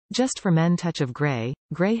Just for Men touch of gray,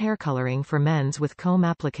 gray hair coloring for men's with comb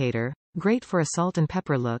applicator, great for a salt and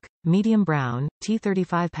pepper look, medium brown,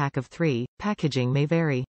 T35 pack of 3, packaging may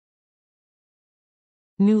vary.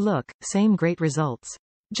 New look, same great results.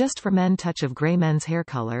 Just for Men touch of gray men's hair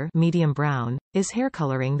color, medium brown, is hair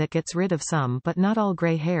coloring that gets rid of some but not all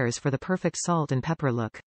gray hairs for the perfect salt and pepper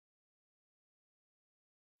look.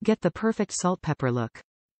 Get the perfect salt-pepper look.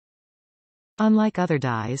 Unlike other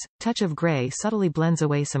dyes, touch of gray subtly blends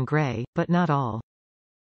away some gray, but not all.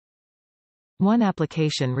 One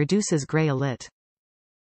application reduces gray a litte.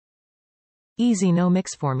 Easy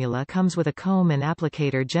no-mix formula comes with a comb and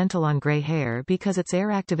applicator gentle on gray hair because it's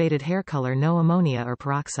air-activated hair color, no ammonia or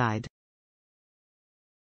peroxide.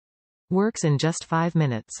 Works in just 5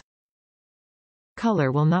 minutes.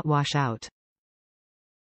 Color will not wash out.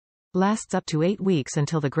 Lasts up to 8 weeks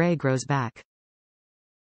until the gray grows back.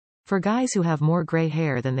 For guys who have more gray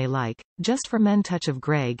hair than they like, Just for Men touch of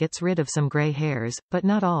gray gets rid of some gray hairs, but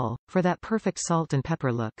not all, for that perfect salt and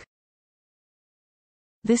pepper look.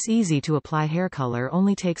 This easy-to-apply hair color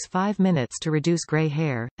only takes 5 minutes to reduce gray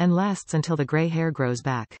hair, and lasts until the gray hair grows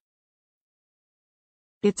back.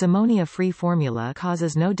 Its ammonia-free formula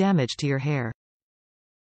causes no damage to your hair.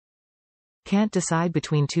 Can't decide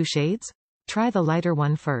between 2 shades? Try the lighter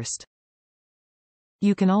one first.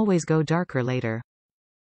 You can always go darker later.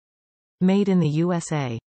 Made in the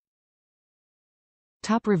USA.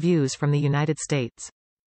 Top reviews from the United States.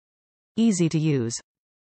 Easy to use.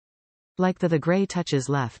 Like the gray touches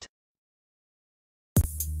left.